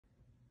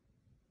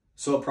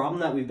So a problem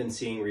that we've been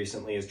seeing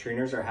recently is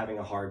trainers are having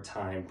a hard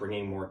time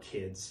bringing more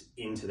kids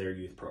into their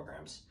youth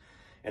programs.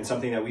 And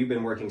something that we've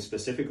been working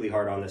specifically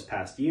hard on this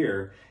past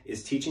year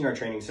is teaching our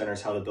training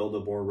centers how to build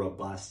a more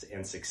robust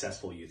and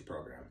successful youth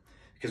program.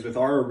 Because with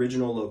our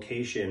original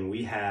location,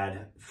 we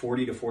had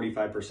 40 to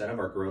 45% of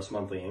our gross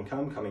monthly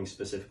income coming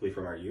specifically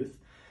from our youth.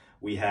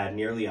 We had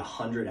nearly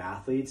 100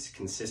 athletes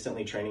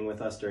consistently training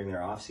with us during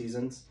their off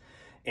seasons.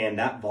 And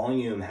that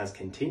volume has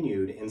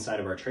continued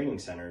inside of our training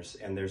centers,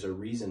 and there's a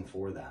reason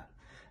for that.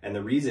 And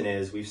the reason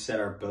is we've set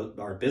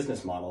our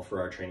business model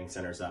for our training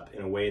centers up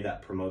in a way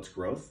that promotes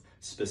growth,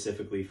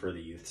 specifically for the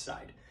youth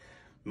side.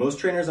 Most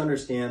trainers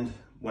understand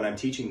when I'm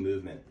teaching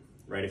movement,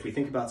 right? If we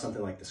think about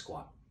something like the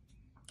squat,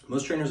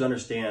 most trainers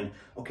understand,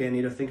 okay, I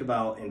need to think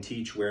about and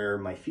teach where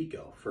my feet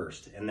go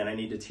first. And then I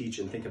need to teach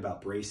and think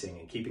about bracing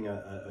and keeping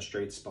a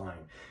straight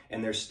spine.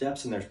 And there's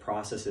steps and there's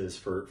processes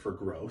for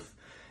growth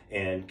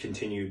and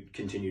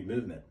continued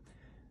movement.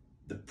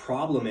 The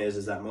problem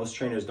is that most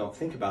trainers don't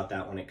think about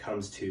that when it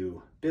comes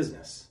to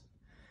business,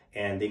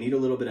 and they need a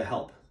little bit of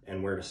help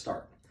and where to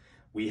start.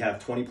 We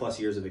have 20 plus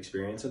years of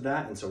experience of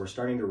that, and so we're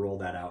starting to roll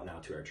that out now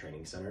to our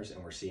training centers,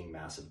 and we're seeing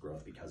massive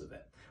growth because of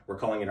it. We're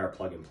calling it our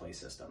plug and play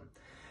system.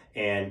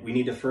 And we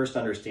need to first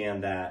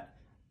understand that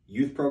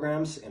youth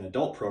programs and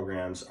adult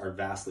programs are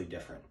vastly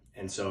different.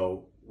 And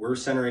so we're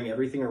centering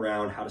everything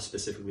around how to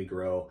specifically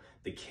grow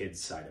the kids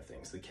side of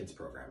things, the kids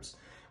programs.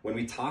 When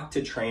we talk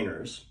to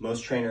trainers,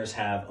 most trainers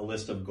have a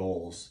list of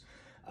goals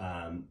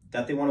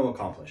that they want to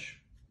accomplish.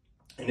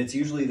 And it's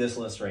usually this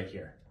list right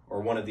here,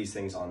 or one of these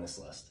things on this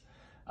list.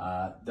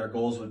 Their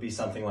goals would be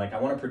something like, I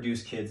want to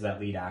produce kids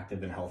that lead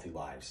active and healthy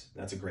lives.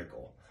 That's a great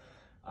goal.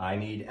 I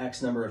need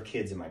X number of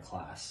kids in my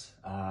class.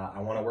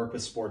 I want to work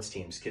with sports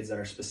teams, kids that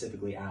are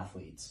specifically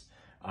athletes.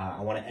 I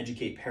want to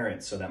educate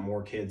parents so that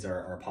more kids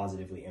are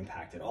positively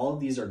impacted. All of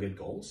these are good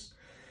goals,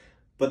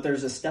 but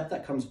there's a step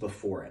that comes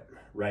before it,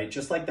 right?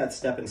 Just like that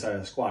step inside of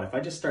the squat. If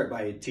I just start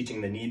by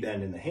teaching the knee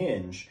bend and the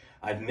hinge,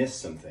 I've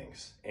missed some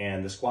things,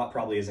 and the squat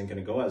probably isn't going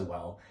to go as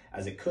well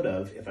as it could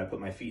have if I put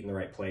my feet in the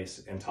right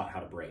place and taught how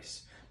to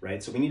brace,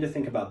 right? So we need to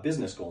think about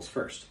business goals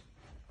first.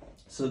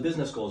 So the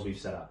business goals we've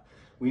set up,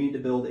 we need to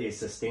build a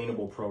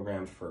sustainable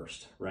program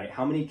first, right?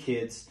 How many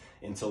kids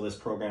until this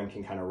program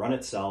can kind of run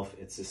itself,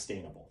 it's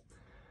sustainable?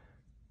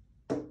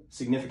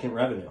 Significant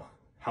revenue.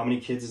 How many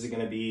kids is it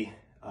going to be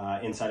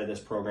inside of this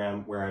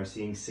program where I'm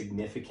seeing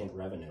significant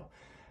revenue?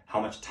 How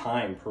much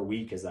time per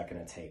week is that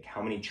going to take?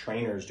 How many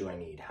trainers do I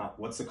need?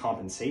 What's the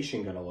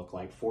compensation going to look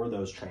like for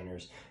those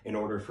trainers in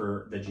order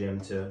for the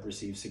gym to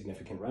receive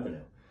significant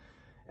revenue?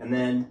 And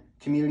then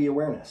community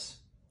awareness,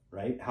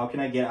 right? How can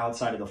I get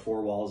outside of the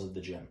four walls of the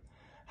gym?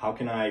 How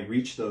can I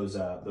reach those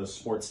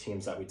sports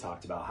teams that we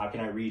talked about? How can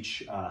I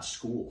reach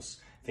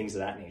schools, things of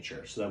that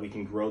nature, so that we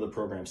can grow the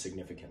program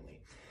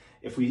significantly?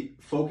 If we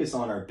focus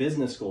on our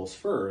business goals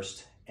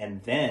first,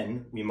 and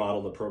then we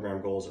model the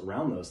program goals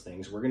around those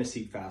things, we're going to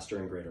see faster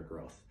and greater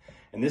growth.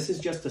 And this is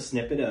just a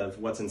snippet of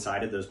what's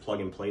inside of those plug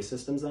and play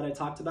systems that I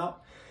talked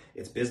about.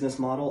 It's business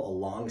model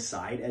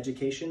alongside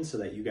education so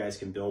that you guys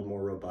can build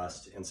more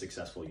robust and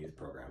successful youth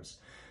programs.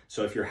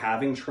 So if you're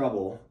having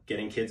trouble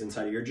getting kids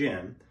inside of your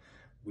gym,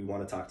 we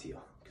want to talk to you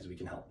because we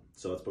can help.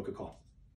 So let's book a call.